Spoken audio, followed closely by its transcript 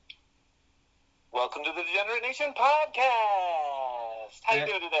welcome to the Degenerate Nation podcast. How you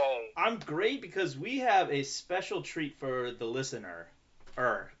doing today? I'm great because we have a special treat for the listener.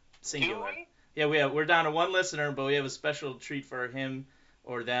 Singular. Do we? Yeah, we're down to one listener, but we have a special treat for him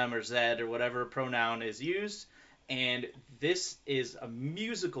or them or Zed or whatever pronoun is used. And this is a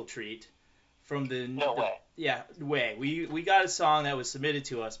musical treat from the... No way. Yeah, way. We got a song that was submitted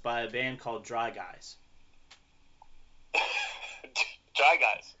to us by a band called Dry Guys. Dry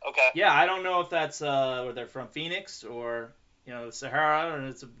Guys, okay. Yeah, I don't know if that's where they're from Phoenix or, the Sahara, or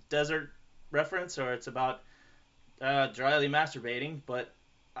it's a desert reference, or it's about dryly masturbating, but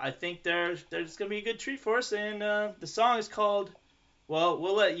I think there's going to be a good treat for us, and the song is called, well,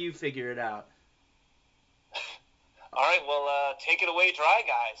 we'll let you figure it out. All right, well, take it away, Dry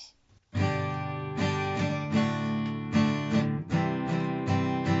Guys.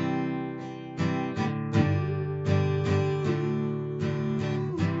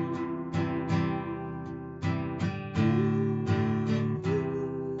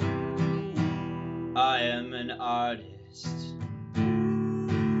 I am an artist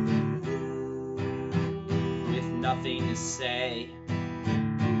with nothing to say.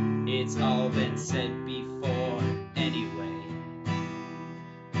 It's all been said before anyway.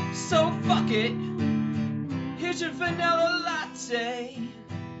 So fuck it. Here's your vanilla latte.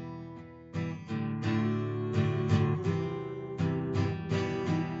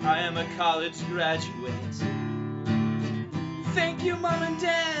 I am a college graduate. Thank you, Mom and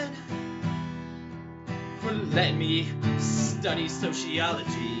Dad, for letting me study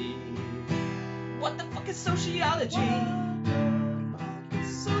sociology. What the fuck is sociology?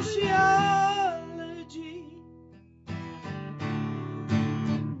 Sociology.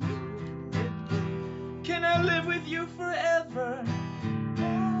 Can I live with you forever?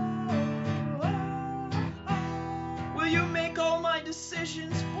 Will you make all my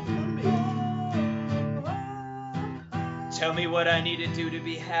decisions for me? Tell me what I need to do to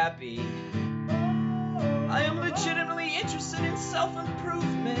be happy. I am legitimately interested in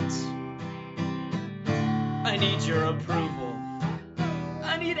self-improvement. I need your approval.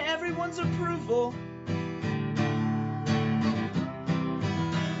 I need everyone's approval.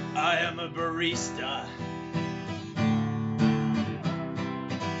 I am a barista.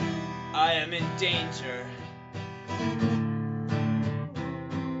 I am in danger.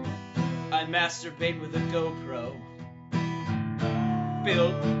 I masturbate with a GoPro.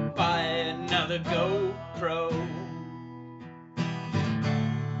 Built by another GoPro.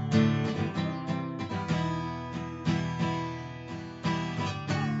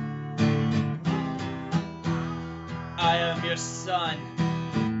 I am your son.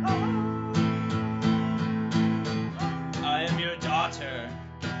 I am your daughter.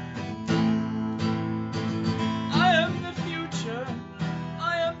 I am the future.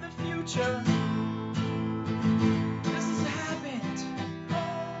 I am the future. This has happened.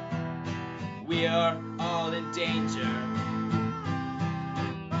 We are all in danger.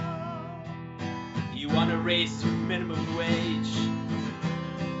 You want to raise minimum wage?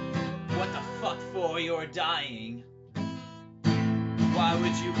 What the fuck for? You're dying. Why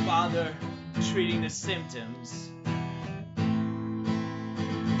would you bother treating the symptoms?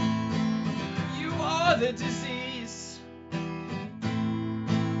 You are the disease.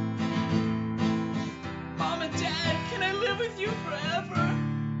 Mom and Dad, can I live with you forever?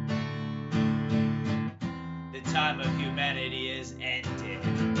 The time of humanity is ended.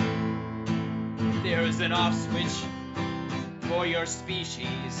 There is an off switch for your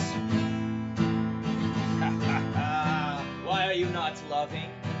species. Ha ha ha. Why are you not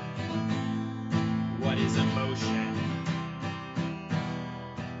loving? What is emotion?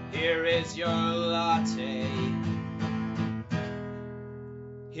 Here is your latte.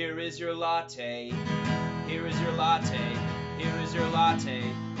 Here is your latte. Here is your latte. Here is your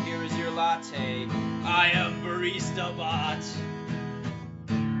latte. Here is your latte. I am Barista Bot.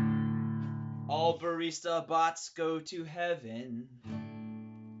 All barista bots go to heaven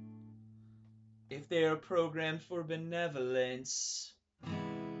if they are programmed for benevolence.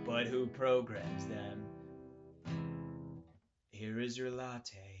 But who programs them? Here is your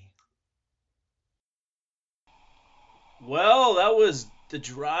latte. Well, that was the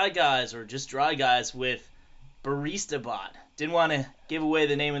Dry Guys, or just Dry Guys, with Barista Bot. Didn't want to give away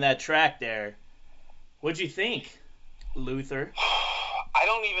the name of that track there. What'd you think, Luther? I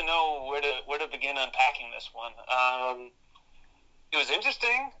don't even know where to begin unpacking this one. It was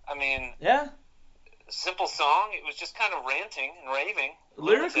interesting. I mean, yeah, simple song. It was just kind of ranting and raving.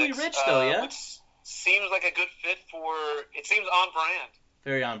 Lyrically rich, though, yeah. Which seems like a good fit for. It seems on brand.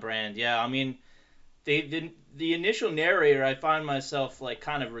 Very on brand, yeah. I mean, the initial narrator, I find myself like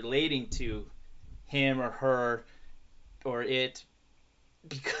kind of relating to him or her or it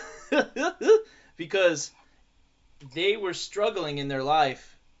because they were struggling in their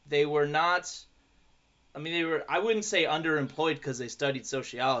life. They were not. I mean, they were. I wouldn't say underemployed because they studied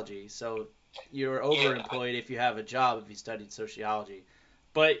sociology. So you're overemployed if you have a job if you studied sociology.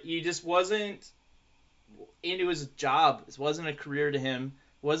 But he just wasn't into his job. This wasn't a career to him.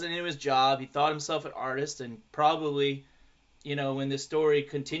 Wasn't into his job. He thought himself an artist, and probably, when the story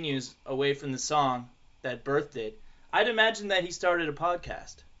continues away from the song that birthed it, I'd imagine that he started a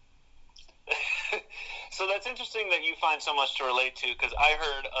podcast. So that's interesting that you find so much to relate to, because I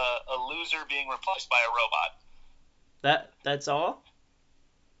heard a loser being replaced by a robot. That's all?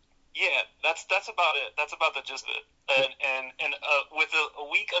 Yeah, that's about it. That's about the gist of it. And with a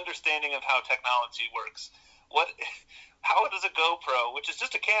weak understanding of how technology works, how does a GoPro, which is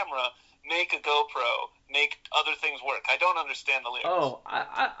just a camera, make a GoPro make other things work? I don't understand the lyrics. Oh,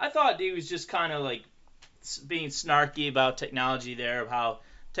 I thought he was just kind of like being snarky about technology there, of how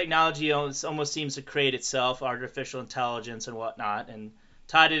technology almost seems to create itself, artificial intelligence and whatnot, and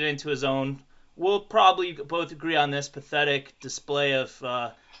tied it into his own, we'll probably both agree on this, pathetic display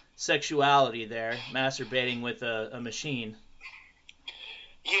of sexuality there, masturbating with a machine.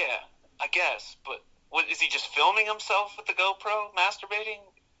 Yeah, I guess, but what, is he just filming himself with the GoPro masturbating?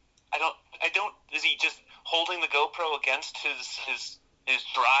 I don't, is he just holding the GoPro against his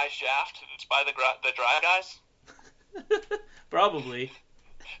dry shaft by the dry guys? Probably.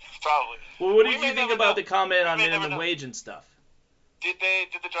 Probably. Well, what did you think about the comment on minimum wage and stuff? Did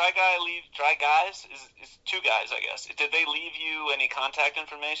the dry guys is two guys, I guess. Did they leave you any contact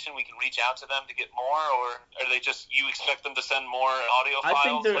information? We can reach out to them to get more, or are they just, you expect them to send more audio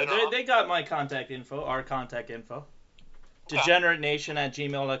files? I think they got my contact info, our contact info. Okay.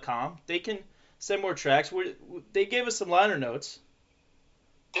 DegenerateNation@gmail.com. They can send more tracks. They gave us some liner notes.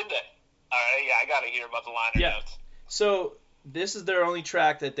 Did they? All right, yeah, I got to hear about the liner notes. So this is their only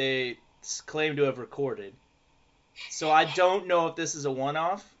track that they claim to have recorded. So I don't know if this is a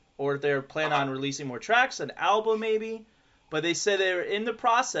one-off or if they're planning on releasing more tracks, an album maybe. But they said they're in the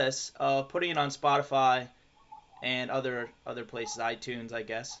process of putting it on Spotify and other places, iTunes, I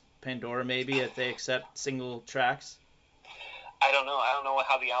guess, Pandora maybe, if they accept single tracks. I don't know. I don't know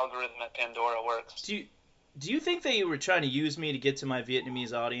how the algorithm at Pandora works. Do you think they were trying to use me to get to my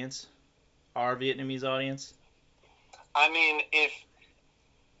Vietnamese audience? Our Vietnamese audience? I mean,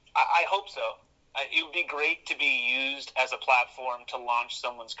 I hope so. It would be great to be used as a platform to launch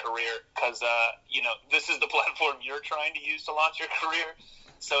someone's career, because this is the platform you're trying to use to launch your career.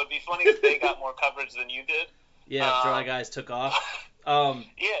 So it'd be funny if they got more coverage than you did. Yeah, Dry Guys took off.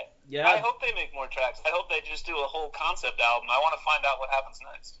 Yeah. I hope they make more tracks. I hope they just do a whole concept album. I want to find out what happens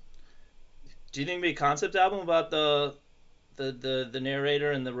next. Do you think maybe a concept album about the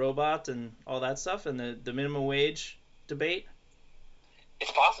narrator and the robot and all that stuff and the minimum wage debate?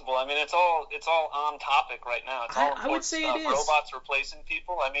 It's possible. I mean, it's all on topic right now. It's all I would say it is. Robots replacing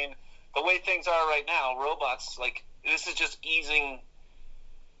people. I mean, the way things are right now, robots, like, this is just easing.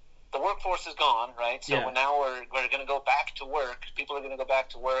 The workforce is gone, right? So now we're going to go back to work. People are going to go back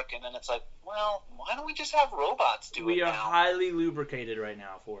to work, and then it's like, well, why don't we just have robots do it now? We are highly lubricated right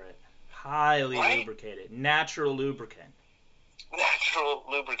now for it. Highly lubricated. Natural lubricant. Natural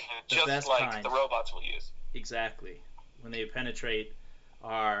lubricant. Just like kind. The robots will use. Exactly. When they penetrate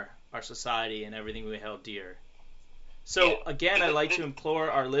our society and everything we held dear. So, again, I'd like to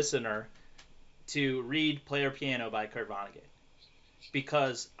implore our listener to read Player Piano by Kurt Vonnegut,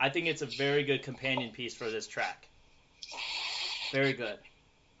 because I think it's a very good companion piece for this track. Very good.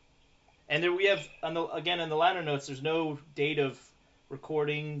 And then we have, again, in the liner notes, there's no date of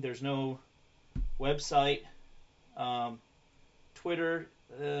recording, there's no website, Twitter.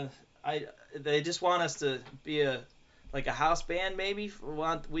 They just want us to be a house band, maybe.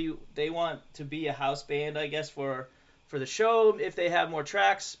 They want to be a house band, I guess, for the show if they have more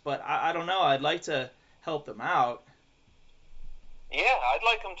tracks. But I don't know. I'd like to help them out. Yeah, I'd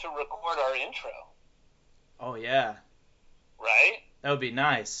like them to record our intro. Oh yeah. Right? That would be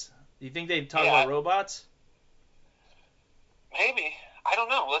nice. Do you think they'd talk about robots? Maybe. I don't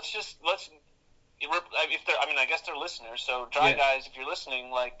know. I guess they're listeners. So Dry Guys, if you're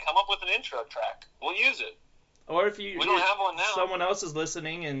listening, come up with an intro track. We'll use it. Or if we don't have one now. Someone else is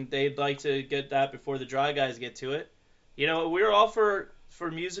listening and they'd like to get that before the Dry Guys get to it. We're all for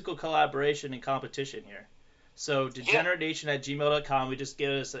musical collaboration and competition here. So DegenerateNation@gmail.com, we just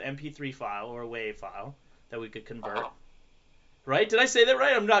give us an MP3 file or a WAV file that we could convert. Right? Did I say that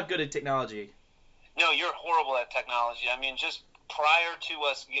right? I'm not good at technology. No, you're horrible at technology. I mean, just prior to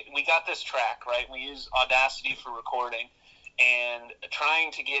us, we got this track, right? We use Audacity for recording, and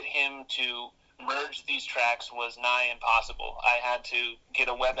trying to get him to merge these tracks was nigh impossible. I had to get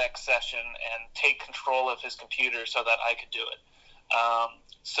a WebEx session and take control of his computer so that I could do it.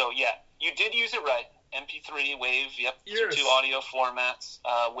 So yeah, you did use it right. MP3, WAV, yep. Yes. Two audio formats.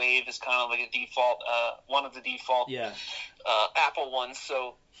 WAV is kind of like a default, one of the default Apple ones.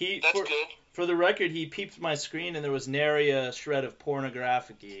 So that's good. For the record, he peeped my screen and there was nary a shred of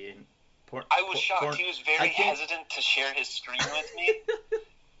pornography. I was shocked. He was very hesitant to share his screen with me.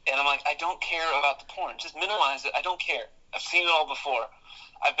 And I'm like, I don't care about the porn. Just minimize it. I don't care. I've seen it all before.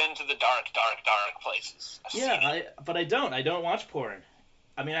 I've been to the dark places. But I don't. I don't watch porn.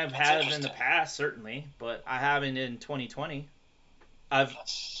 I mean, I've had it in the past, certainly, but I haven't in 2020.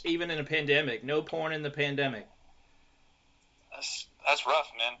 Even in a pandemic. No porn in the pandemic. That's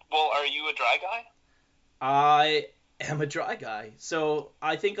rough, man. Well, are you a dry guy? I am a dry guy. So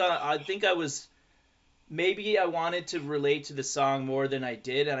I think I was... Maybe I wanted to relate to the song more than I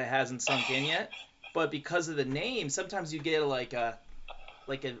did, and it hasn't sunk in yet. But because of the name, sometimes you get like a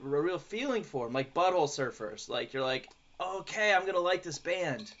real feeling for them, like Butthole Surfers. Like you're like, okay, I'm gonna like this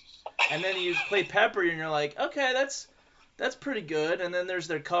band, and then you play Pepper, and you're like, okay, that's pretty good. And then there's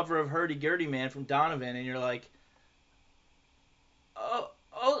their cover of Hurdy Gurdy Man from Donovan, and you're like, oh,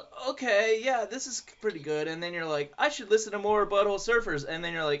 okay, yeah, this is pretty good. And then you're like, I should listen to more Butthole Surfers, and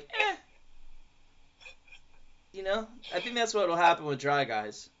then you're like, eh. You know, I think that's what will happen with dry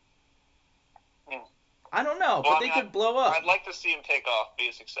guys. I don't know, but they could blow up. I'd like to see him take off, be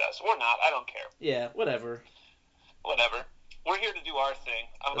a success, or not. I don't care. Yeah, whatever. We're here to do our thing,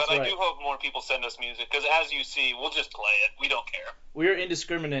 but I do hope more people send us music, because as you see, we'll just play it. We don't care. We're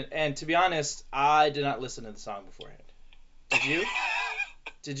indiscriminate, and to be honest, I did not listen to the song beforehand. Did you?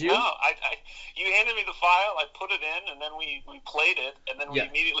 Did you? No, you handed me the file, I put it in, and then we played it, and then we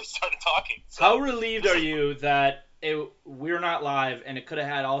immediately started talking. So, how relieved are you that we're not live, and it could have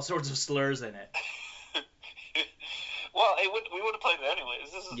had all sorts of slurs in it? Well, we would have played it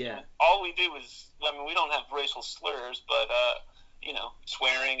anyways. This is all we do is, I mean, we don't have racial slurs, but you know,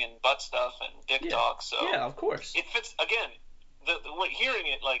 swearing and butt stuff and dick talk. So yeah, of course. It fits again. Hearing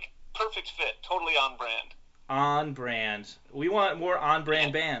it, like, perfect fit, totally on brand. On brand. We want more on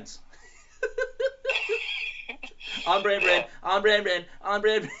brand bands. On brand, on brand.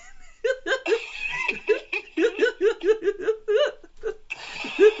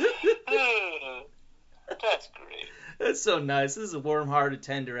 That's great. That's so nice. This is a warm-hearted,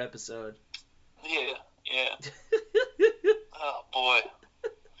 tender episode. Yeah. Oh, boy.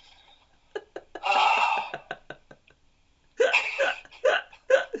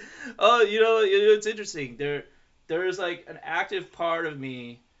 Oh, you know, it's interesting. There's like an active part of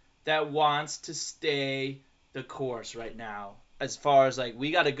me that wants to stay the course right now. As far as like, we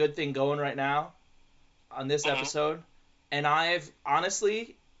got a good thing going right now on this episode. And I've,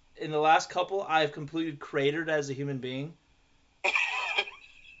 honestly, in the last couple, I've completely cratered as a human being.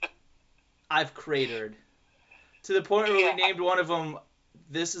 I've cratered. To the point where we named one of them,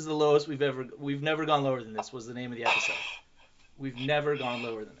 this is the lowest we've never gone lower than this, was the name of the episode. We've never gone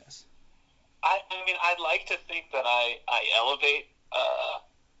lower than this. I mean, I'd like to think that I elevate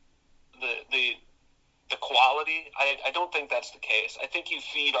the quality. I don't think that's the case. I think you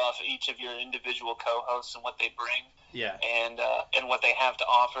feed off each of your individual co-hosts and what they bring. Yeah. And what they have to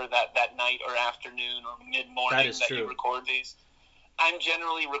offer that night or afternoon or mid-morning that you record these. I'm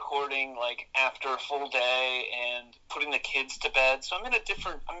generally recording like after a full day and putting the kids to bed, so I'm in a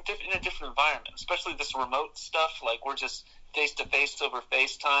different environment. Especially this remote stuff, like we're just face to face over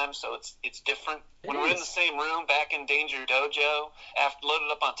FaceTime, so it's different. When we're in the same room back in Danger Dojo, after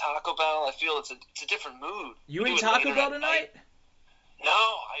loaded up on Taco Bell, I feel it's a different mood. You ate Taco Bell tonight?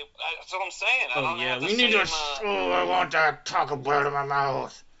 No, that's what I'm saying. I don't have we need to. I want that Taco Bell in my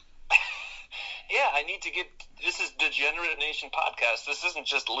mouth. Yeah, I need to get. This is Degenerate Nation podcast. This isn't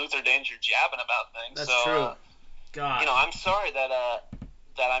just Luther Danger jabbing about things. That's true. God. You know, I'm sorry that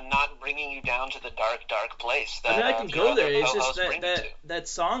I'm not bringing you down to the dark place. That, I mean, I can go there. It's just that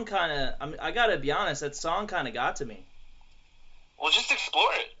song kind of. I mean, I gotta be honest. That song kind of got to me. Well, just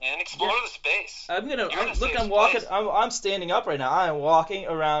explore it, man. Explore the space. I'm walking. I'm standing up right now. I am walking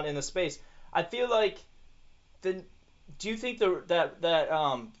around in the space. I feel like do you think the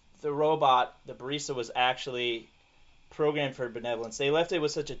robot, the barista, was actually programmed for benevolence? They left it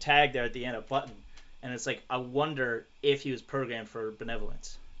with such a tag there at the end, a button, and it's like, I wonder if he was programmed for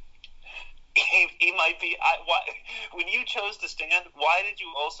benevolence. He might be. When you chose to stand, why did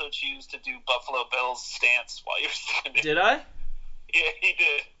you also choose to do Buffalo Bill's stance while you were standing? Did I? Yeah, he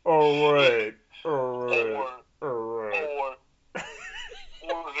did. All right. Or is he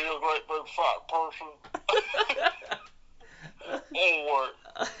a great big fat person?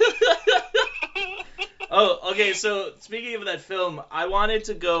 Okay, so speaking of that film, I wanted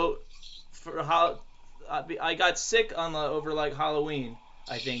to go for how I got sick on over like Halloween,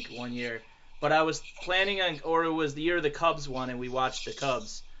 I think one year, but I was planning on, or it was the year the Cubs won, and we watched the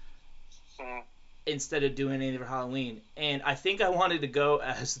Cubs Mhm. instead of doing anything for Halloween, and I think I wanted to go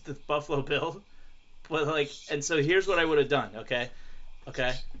as the Buffalo Bill, but like, and so here's what I would have done. Okay,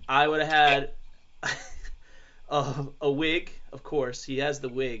 I would have had a wig, of course. He has the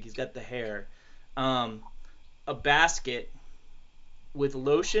wig. He's got the hair. A basket with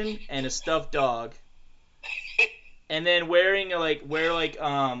lotion and a stuffed dog, and then wear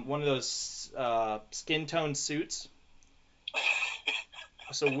one of those skin tone suits.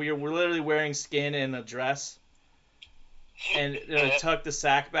 So we're literally wearing skin in a dress, and tuck the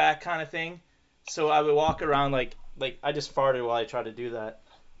sack back kind of thing. So I would walk around like I just farted while I tried to do that.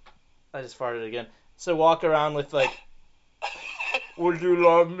 I just farted again. So walk around with like, would you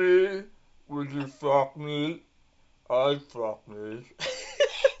love me? Would you fuck me? I fuck me.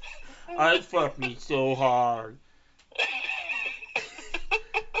 I fuck me so hard.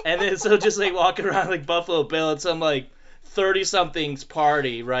 And then so just like walking around like Buffalo Bill at some like 30-something's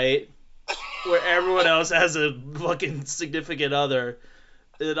party, right? Where everyone else has a fucking significant other.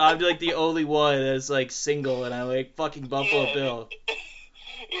 And I'm like the only one that's like single, and I'm like fucking Buffalo Bill.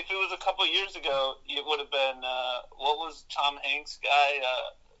 If it was a couple years ago, it would have been, what was Tom Hanks' guy?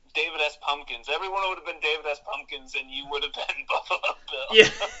 David S. Pumpkins. Everyone would have been David S. Pumpkins, and you would have been Buffalo Bill. Yeah.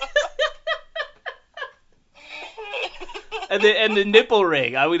 and the nipple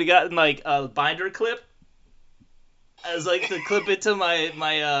ring, I would have gotten like a binder clip as like to clip it to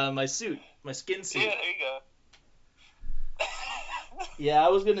my suit, my skin suit. Yeah, there you go. Yeah,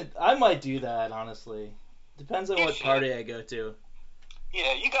 I might do that, honestly. Depends on what party I go to.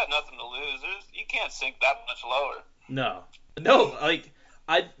 Yeah, you got nothing to lose. You can't sink that much lower. No, like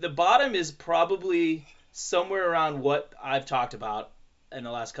the bottom is probably somewhere around what I've talked about in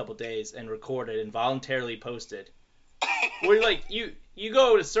the last couple days and recorded and voluntarily posted. Where like you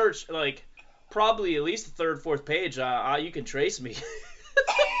go to search like probably at least the third, fourth page, you can trace me.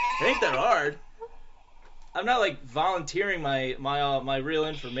 It ain't that hard. I'm not like volunteering my real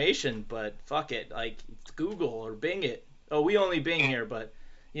information, but fuck it, like Google or Bing it. Oh, we only Bing here, but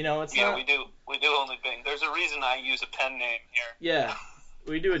it's not. Yeah, we do only Bing. There's a reason I use a pen name here. Yeah,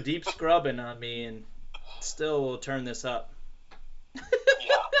 we do a deep scrubbing on me, and still we'll turn this up. Yeah.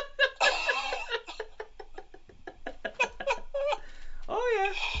 Oh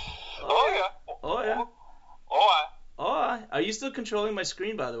yeah. Oh yeah. Oh yeah. Oh. Are you still controlling my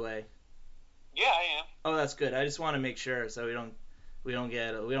screen, by the way? Yeah, I am. Oh, that's good. I just want to make sure so we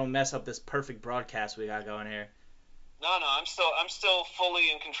don't mess up this perfect broadcast we got going here. No, I'm still fully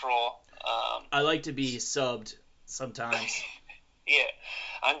in control. I like to be subbed sometimes. Yeah,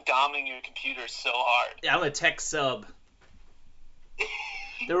 I'm doming your computer so hard. Yeah, I'm a tech sub.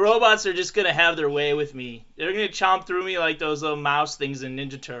 The robots are just gonna have their way with me. They're gonna chomp through me like those little mouse things in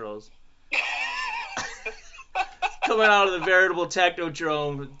Ninja Turtles. Coming out of the veritable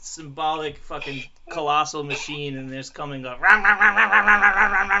Technodrome, symbolic fucking colossal machine, and they're just coming up.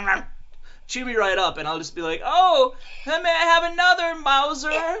 Chew me right up, and I'll just be like, oh, may I have another,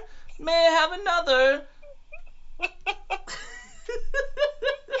 Mauser? May I have another?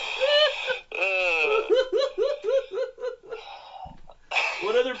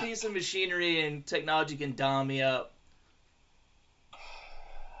 What other piece of machinery and technology can dom me up?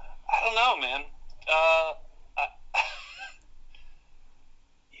 I don't know, man.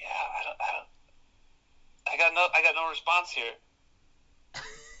 I got no response here.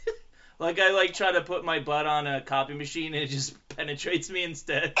 Like I try to put my butt on a copy machine and it just penetrates me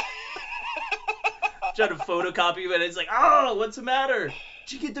instead. Try to photocopy it and it's like, oh, what's the matter?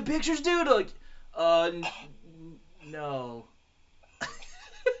 Did you get the pictures, dude? Like, no.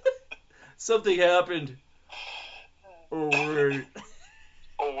 Something happened. Oh, word.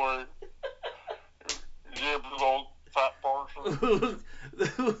 Oh, word. Yeah, big old fat person.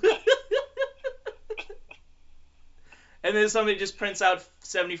 And then somebody just prints out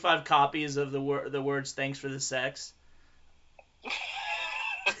 75 copies of the words "Thanks for the sex,"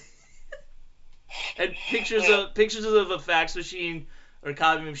 and pictures of a fax machine or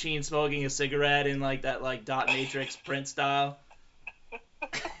copy machine smoking a cigarette in like that like dot matrix print style.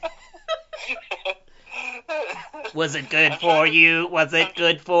 Was it good for you? Was it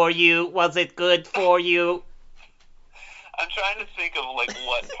good for you? Was it good for you? I'm trying to think of like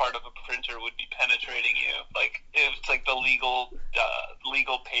what part of a printer would be penetrating you. Like if it's like the legal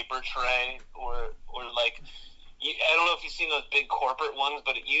paper tray, or like I don't know if you've seen those big corporate ones,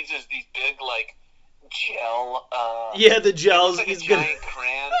 but it uses these big like gel. Yeah, the gels. It's like a giant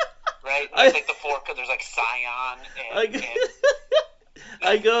crayon, right? It's like the fork vodka. There's like cyan and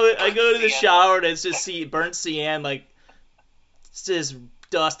I go to the cyan. shower and it's just burnt cyan, like, it's just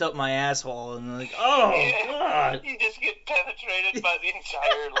dust up my asshole, and I'm like, oh, God. You just get penetrated by the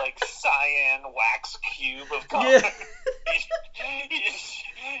entire, like, cyan wax cube of color. Yeah.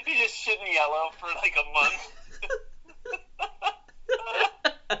 you just shit in yellow for, like, a month.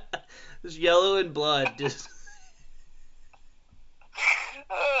 Just yellow and blood, just...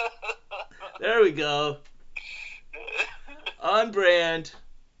 There we go. On brand.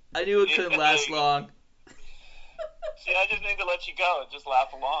 I knew it couldn't last long. See, I just need to let you go and just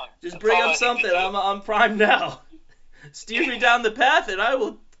laugh along. Just bring up something. I'm primed now. Steer me down the path and I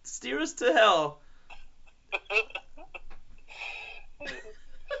will steer us to hell.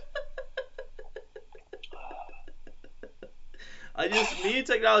 Me and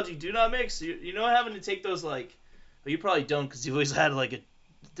technology do not mix. You know, having to take those, like, well, you probably don't because you always had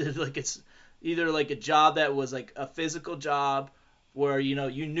it's either like a job that was like a physical job where, you know,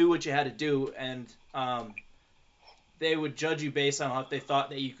 you knew what you had to do, and they would judge you based on how they thought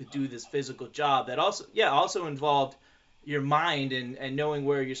that you could do this physical job that also involved your mind and knowing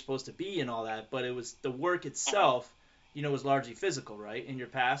where you're supposed to be and all that, but it was the work itself, you know, was largely physical, right, in your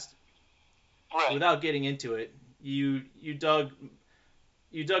past? Right. Without getting into it, you dug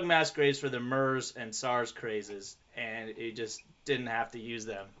mass graves for the MERS and SARS crazes, and you just didn't have to use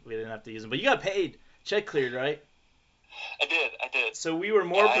them. We didn't have to use them. But you got paid. Check cleared, right? I did. So we were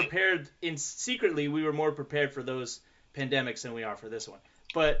more prepared. Secretly, we were more prepared for those pandemics than we are for this one.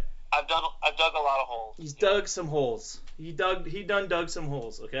 But I've dug a lot of holes. He's dug some holes. He dug some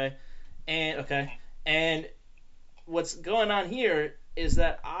holes, okay? And what's going on here is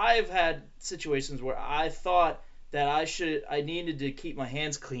that I've had situations where I thought that I needed to keep my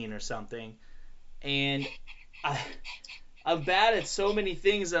hands clean or something, and I'm bad at so many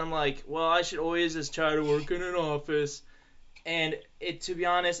things that I'm like, well, I should always just try to work in an office. And to be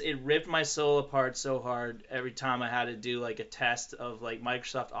honest, it ripped my soul apart so hard every time I had to do like a test of like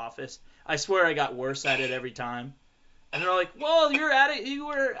Microsoft Office. I swear I got worse at it every time. And they're like, well, you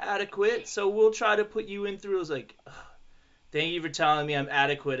were adequate, so we'll try to put you in through. I was like, ugh, thank you for telling me I'm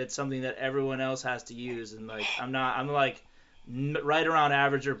adequate at something that everyone else has to use. And like, I'm like right around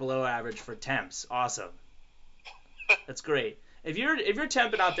average or below average for temps. Awesome. That's great. If you're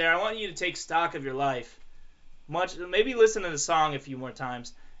temping out there, I want you to take stock of your life. Maybe listen to the song a few more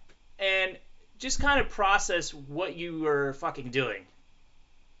times, and just kind of process what you were fucking doing.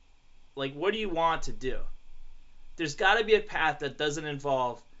 Like, what do you want to do? There's got to be a path that doesn't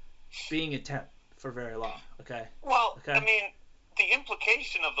involve being a temp for very long. Okay. Well, okay? I mean, the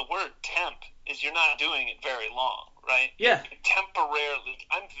implication of the word temp is you're not doing it very long, right? Yeah. Temporarily.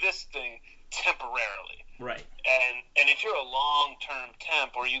 I'm this thing temporarily. Right. And if you're a long-term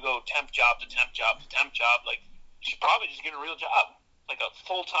temp, or you go temp job to temp job to temp job, like, you should probably just get a real job, like a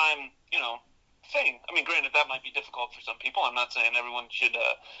full-time, you know, thing. I mean, granted, that might be difficult for some people. I'm not saying everyone should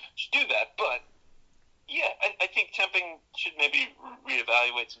do that, but yeah, I think temping should maybe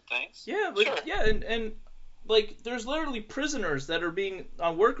reevaluate some things. Yeah, but sure. Yeah, and like, there's literally prisoners that are being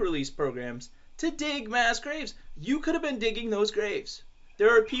on work release programs to dig mass graves. You could have been digging those graves.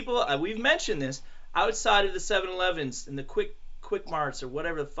 There are people, we've mentioned this, outside of the 7-Elevens and the quick marts or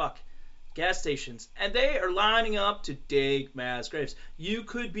whatever the fuck, gas stations, and they are lining up to dig mass graves. You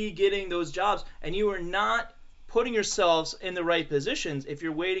could be getting those jobs, and you are not putting yourselves in the right positions if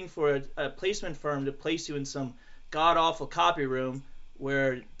you're waiting for a placement firm to place you in some god-awful copy room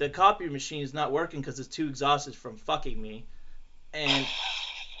where the copy machine is not working because it's too exhausted from fucking me, and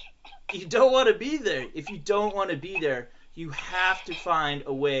you don't want to be there. If you don't want to be there, you have to find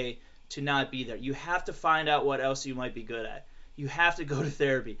a way to not be there. You have to find out what else you might be good at. You have to go to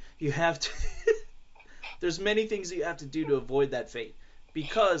therapy. You have to there's many things you have to do to avoid that fate,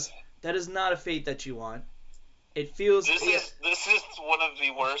 because that is not a fate that you want. It feels this is one of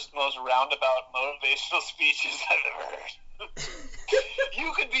the worst, most roundabout motivational speeches I've ever heard.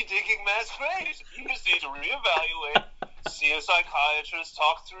 You could be digging mass graves. You just need to reevaluate, see a psychiatrist,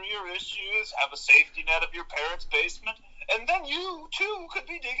 talk through your issues, have a safety net of your parents' basement, and then you, too, could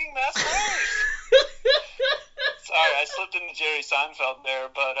be digging mass graves. Sorry, I slipped into Jerry Seinfeld there,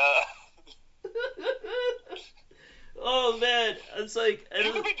 but, Oh, man. It's like...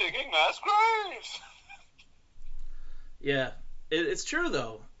 You could be digging mass graves. Yeah. It's true,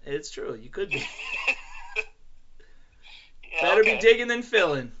 though. It's true. You could be. Yeah, Better okay. be digging than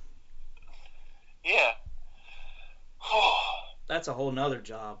filling. Yeah. That's a whole nother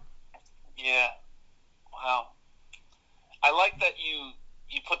job. Yeah. Wow. I like that you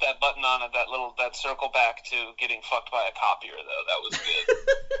put that button on it, that circle back to getting fucked by a copier, though. That was good.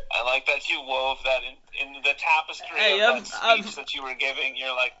 I like that you wove that in the tapestry of that speech that you were giving.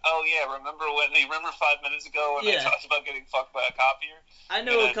 You're like, oh yeah, remember 5 minutes ago when I talked about getting fucked by a copier? I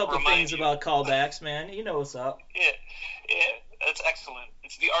know a couple things about callbacks, man. You know what's up. Yeah, that's excellent.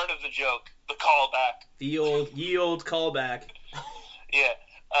 It's the art of the joke, the callback. Ye old callback. Yeah.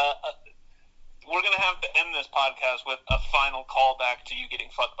 We're gonna have to end this podcast with a final callback to you getting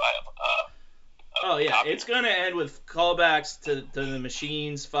fucked by a copier. It's gonna end with callbacks to the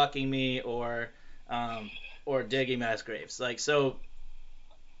machines fucking me or digging mass graves. Like, so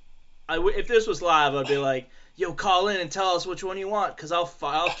if this was live, I'd be like, yo, call in and tell us which one you want, because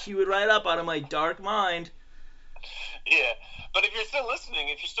I'll cue it right up out of my dark mind. Yeah, but if you're still listening,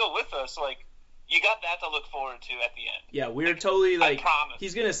 if you're still with us, like, you got that to look forward to at the end. Yeah, we're totally, like, I promise.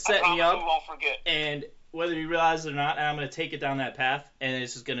 He's going to set me up. We won't forget. And whether he realizes it or not, I'm going to take it down that path, and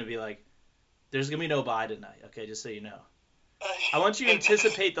it's just going to be like, there's going to be no bye tonight, okay, just so you know. I want you to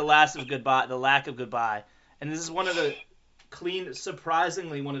anticipate the lack of goodbye, and this is one of the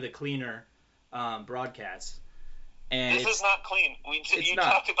surprisingly one of the cleaner broadcasts. And this is not clean. You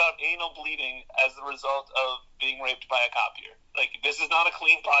talked about anal bleeding as the result of being raped by a copier. Like, this is not a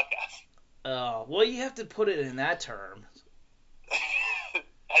clean podcast. Oh, well, you have to put it in that term.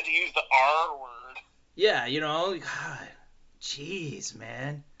 Had to use the R word. Yeah, God. Jeez,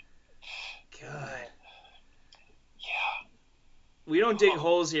 man. God. Yeah. We don't dig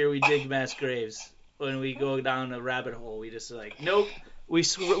holes here, we dig mass graves. When we go down a rabbit hole, we just like, nope. We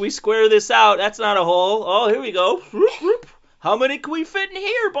square this out. That's not a hole. Oh, here we go. How many can we fit in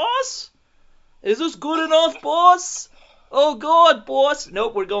here, boss? Is this good enough, boss? Oh, God, boss.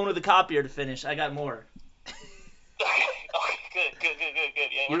 Nope, we're going to the copier to finish. I got more. Okay, good.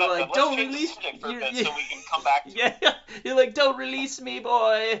 Yeah, you're like, don't release me for a bit so we can come back to it. Yeah, you're like, don't release me,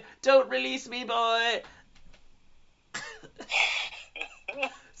 boy. Don't release me, boy.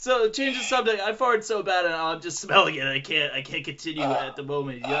 So, change the subject. I farted so bad and I'm just smelling it. I can't continue at the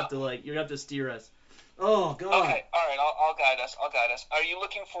moment. You have to steer us. Oh, God. Okay, all right, I'll guide us. Are you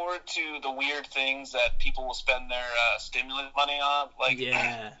looking forward to the weird things that people will spend their stimulus money on? Like,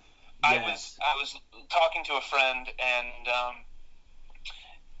 yeah. I was talking to a friend, and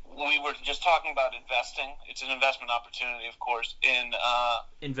we were just talking about investing. It's an investment opportunity, of course.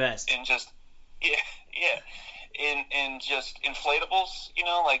 Invest. In just in just inflatables,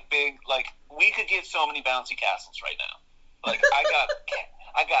 like big, like we could get so many bouncy castles right now. Like I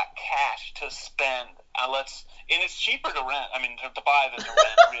got cash to spend. And it's cheaper to rent. I mean, to buy than to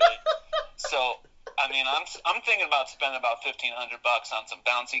rent, really. So, I mean, I'm thinking about spending about $1,500 on some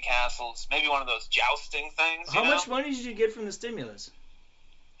bouncy castles, maybe one of those jousting things. How much money did you get from the stimulus?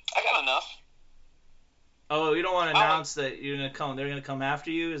 I got enough. Oh, you don't want to announce that you're gonna come? They're gonna come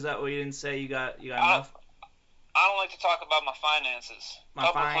after you? Is that what you didn't say? You got enough? I don't like to talk about my finances.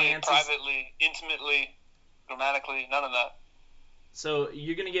 Publicly, privately, intimately, grammatically, none of that. So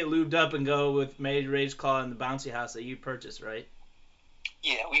you're going to get lubed up and go with Major Rage Claw in the bouncy house that you purchased, right?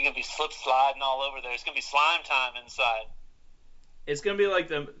 Yeah, we're going to be slip-sliding all over there. It's going to be slime time inside. It's going to be like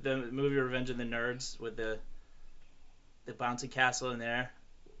the movie Revenge of the Nerds with the bouncy castle in there.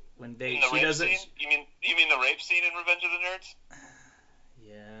 When scene? You mean the rape scene in Revenge of the Nerds?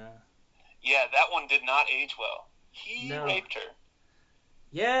 Yeah. Yeah, that one did not age well. He raped her.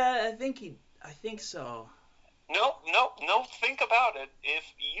 Yeah, I think so. No, think about it. If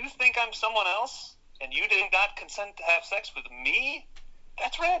you think I'm someone else and you did not consent to have sex with me,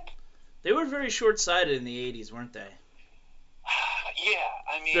 that's rape. They were very short-sighted in the 80s, weren't they? Yeah,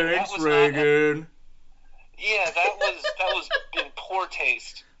 I mean, thanks, Reagan. That was in poor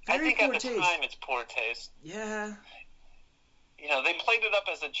taste. Very I think poor at the taste. time it's poor taste. Yeah. They played it up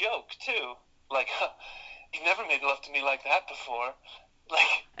as a joke too. Like, you never made love to me like that before.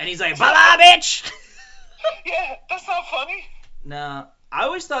 Like, and he's like, "Blah, bitch." Yeah, that's not funny. No, I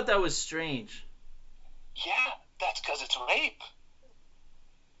always thought that was strange. Yeah, that's because it's rape.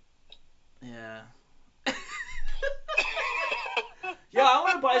 Yeah. Yeah, I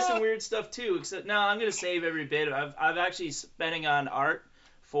want to buy some weird stuff too. Except no, I'm gonna save every bit. I've actually spending on art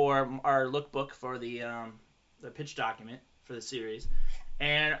for our lookbook for the pitch document for the series,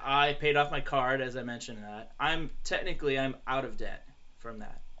 and I paid off my card as I mentioned that. I'm out of debt from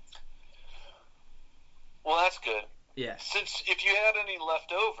that. Well, that's good. Yeah. Since if you had any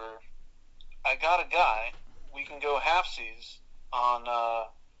left over, I got a guy. We can go halfsies on.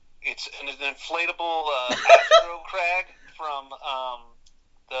 It's an inflatable Astro Crag from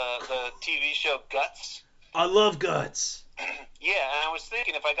the TV show Guts. I love Guts. Yeah, and I was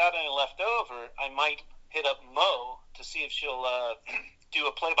thinking if I got any left over, I might hit up Mo to see if she'll do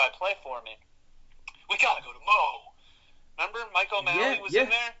a play-by-play for me. We gotta go to Mo. Remember Mike O'Malley was in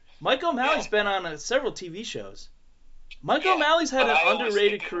there? Mike O'Malley's been on several TV shows. Mike O'Malley's had an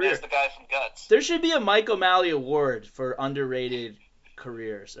underrated career. The guy from Guts. There should be a Mike O'Malley award for underrated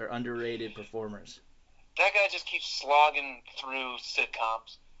careers or underrated performers. That guy just keeps slogging through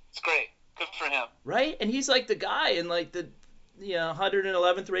sitcoms. It's great. Good for him. Right? And he's like the guy in like the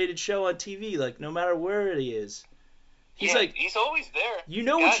 111th rated show on TV, like no matter where he is. He's he's always there. You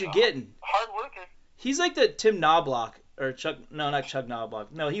know what you're getting. Hard worker. He's like the Tim Knobloch or not Chuck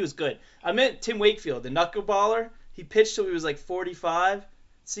Knobloch. No, he was good. I meant Tim Wakefield, the knuckleballer. He pitched till he was like 45,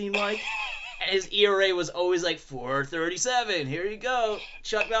 seemed like. And his ERA was always like 4.37. Here you go,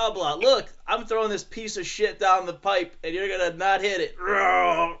 Chuck Knobloch. Look, I'm throwing this piece of shit down the pipe, and you're gonna not hit it.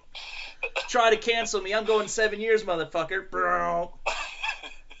 Try to cancel me. I'm going 7 years, motherfucker.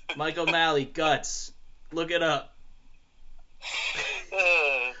 Mike O'Malley, Guts. Look it up.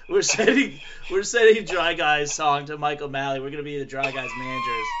 We're sending Dry Guys song to Mike O'Malley. We're gonna be the Dry Guys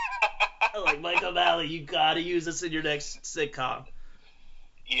managers. Like, Mike O'Malley, you gotta use this in your next sitcom.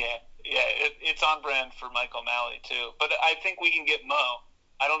 Yeah, it's on brand for Mike O'Malley too. But I think we can get Mo.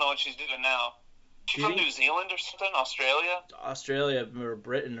 I don't know what she's doing now. She's from New Zealand or something? Australia or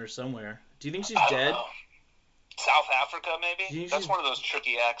Britain or somewhere. Do you think she's dead? South Africa, maybe? That's one of those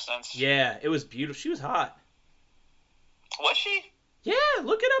tricky accents. Yeah, it was beautiful. She was hot. Was she? Yeah,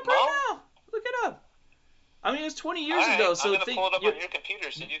 look it up right now. Look it up. I mean, it was 20 years ago, so I'm gonna pull it up on your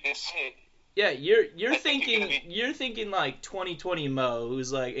computer so you can see. Yeah, you're thinking like 2020 Mo,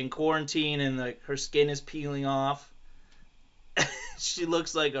 who's like in quarantine and like her skin is peeling off. She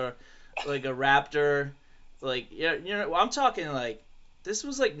looks like a raptor. Like I'm talking like this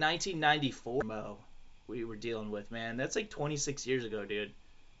was like 1994 Mo we were dealing with, man. That's like 26 years ago, dude.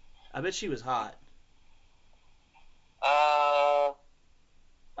 I bet she was hot.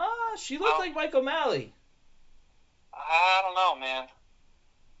 She looked like Mike O'Malley. I don't know, man.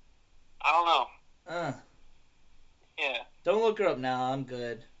 I don't know. Yeah. Don't look her up now. I'm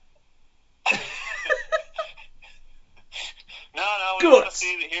good. No, we want to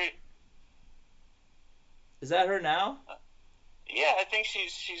see here. Is that her now? Yeah, I think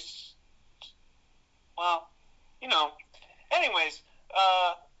she's. Well, Anyways,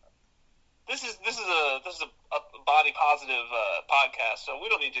 this is a body positive podcast, so we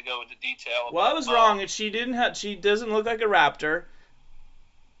don't need to go into detail. Well, I was wrong. She doesn't look like a raptor,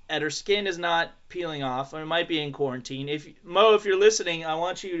 and her skin is not peeling off. Or it might be in quarantine. If you're listening, I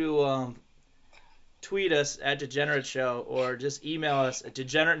want you to tweet us at Degenerate Show or just email us at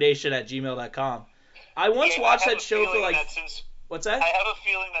degeneratenation@gmail.com. I once watched that show for like. What's that? I have a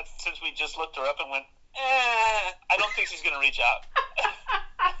feeling that since we just looked her up and went, I don't think she's gonna reach out.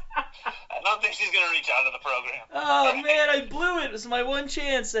 I don't think she's going to reach out to the program. Oh, man, I blew it. It was my one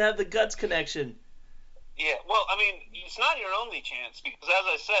chance to have the Guts connection. Yeah, well, I mean, it's not your only chance because, as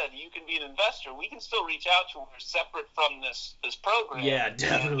I said, you can be an investor. We can still reach out to her separate from this program. Yeah,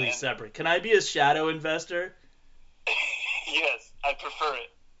 definitely separate. Can I be a shadow investor? Yes, I prefer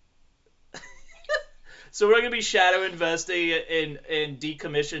it. So we're going to be shadow investing in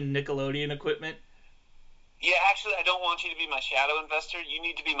decommissioned Nickelodeon equipment? Yeah, actually, I don't want you to be my shadow investor. You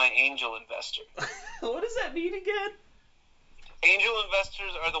need to be my angel investor. What does that mean again? Angel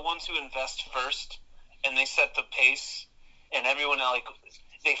investors are the ones who invest first, and they set the pace, and everyone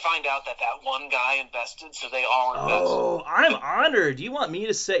they find out that one guy invested, so they all invest. Oh, I'm honored. You want me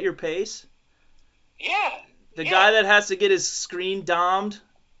to set your pace? Yeah. The guy that has to get his screen dommed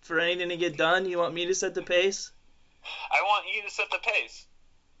for anything to get done, you want me to set the pace? I want you to set the pace.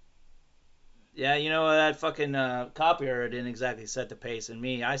 Yeah, that fucking copyrighter didn't exactly set the pace, and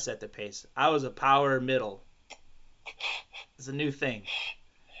I set the pace. I was a power middle. It's a new thing.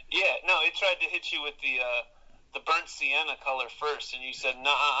 Yeah, no, it tried to hit you with the burnt sienna color first, and you said,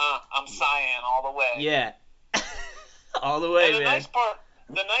 "Nah, I'm cyan all the way." Yeah, all the way, and man.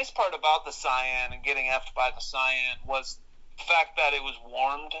 The nice part about the cyan and getting effed by the cyan was the fact that it was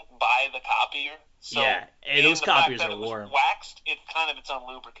warmed by the copier. So, yeah, and those copiers are warm. Waxed, it's kind of its own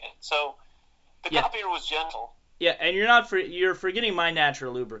lubricant. So. The copier was gentle. Yeah, and you're forgetting my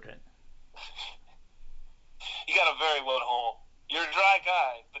natural lubricant. You got a very wet hole. You're a dry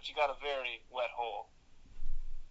guy, but you got a very wet hole.